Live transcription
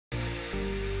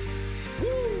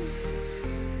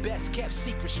best kept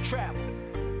secrets travel.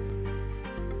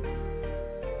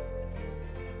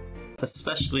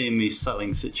 Especially in these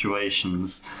selling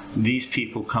situations, these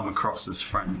people come across as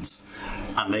friends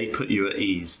and they put you at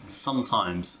ease.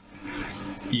 Sometimes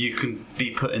you can be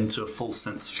put into a false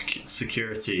sense of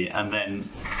security and then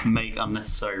make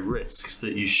unnecessary risks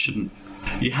that you shouldn't.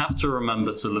 You have to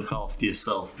remember to look after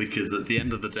yourself, because at the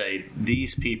end of the day,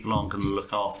 these people aren't going to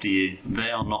look after you. They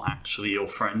are not actually your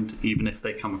friend, even if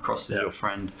they come across as your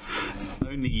friend.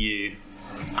 Only you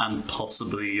and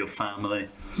possibly your family.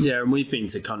 Yeah, and we've been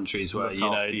to countries where, you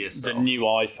know, the new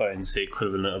iPhone's the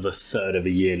equivalent of a third of a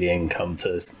yearly income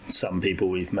to some people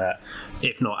we've met.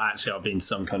 If not, actually, I've been to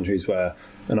some countries where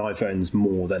an iPhone's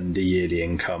more than the yearly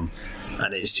income.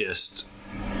 And it's just,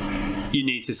 you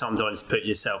need to sometimes put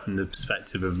yourself in the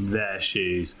perspective of their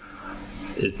shoes.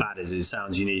 As bad as it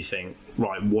sounds, you need to think,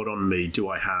 right, what on me do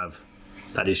I have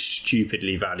that is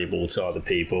stupidly valuable to other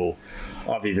people?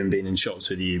 I've even been in shops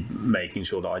with you, making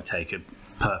sure that I take a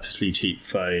purposely cheap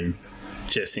phone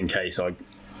just in case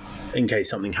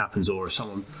something happens, or if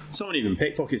someone even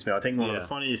pickpockets me. I think one of the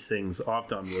funniest things I've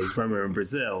done was when we were in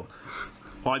Brazil,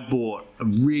 I bought a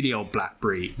really old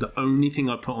BlackBerry. The only thing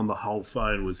I put on the whole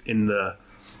phone was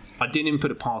I didn't even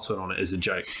put a password on it as a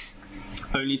joke.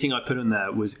 Only thing I put in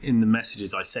there was in the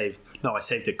messages I saved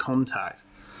a contact.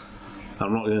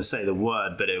 I'm not going to say the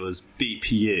word, but it was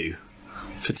beep you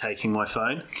for taking my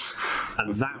phone.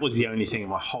 And that was the only thing in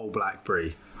my whole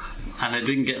BlackBerry. And it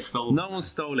didn't get stolen? No one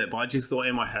stole it, but I just thought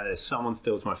in my head, if someone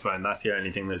steals my phone, that's the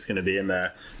only thing that's going to be in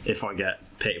there if I get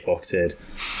pickpocketed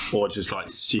or just like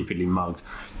stupidly mugged.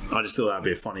 I just thought that'd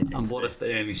be a funny thing. And what if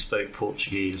they only spoke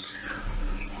Portuguese?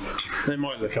 They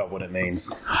might look up what it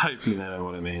means. Hopefully they know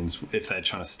what it means if they're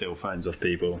trying to steal phones off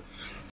people.